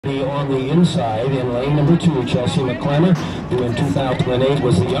be on the inside in lane number 2. Chelsea McClemmer, who in 2008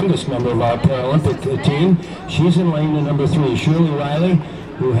 was the youngest member of our Paralympic team. She's in lane number 3. Shirley Riley,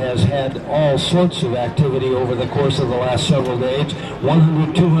 who has had all sorts of activity over the course of the last several days.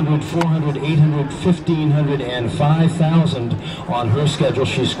 100, 200, 400, 800, 1500, and 5,000 on her schedule.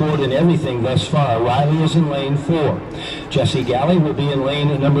 She scored in everything thus far. Riley is in lane 4. Jessie Galley will be in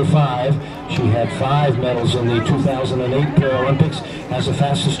lane number 5. She had 5 medals in the 2008 Paralympics. Has the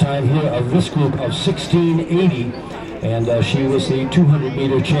fastest time here of this group of 16:80. And she was the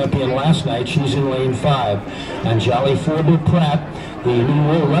 200-meter champion last night. She's in lane 5. And Jolly Forber-Pratt, the new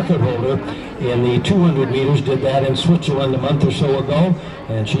world record holder in the 200 meters, did that in Switzerland a month or so ago.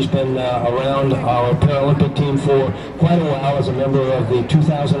 And she's been around our Paralympic team for quite a while as a member of the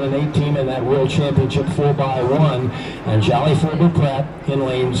 2008 team in that World Championship 4x1. And Jolly Forber-Pratt in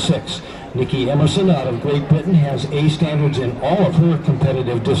lane 6. Nikki Emerson out of Great Britain has A standards in all of her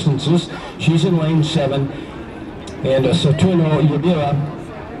competitive distances. She's in lane 7. And Saturno Yadira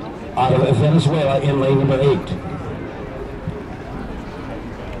out of Venezuela in lane number 8.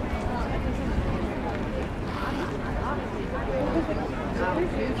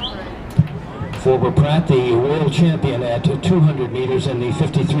 Forber-Pratt, the world champion at 200 meters in the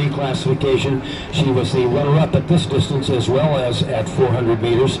 53 classification. She was the runner-up at this distance as well as at 400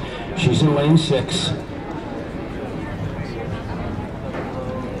 meters. She's in lane 6.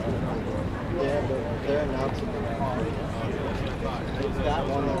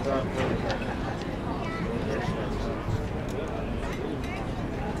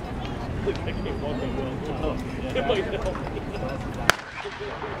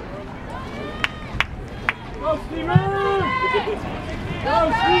 Go, Siemann! Go,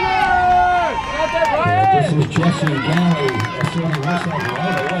 Siemann! This is Jessie Galley asserting herself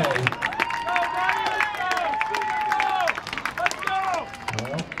right away.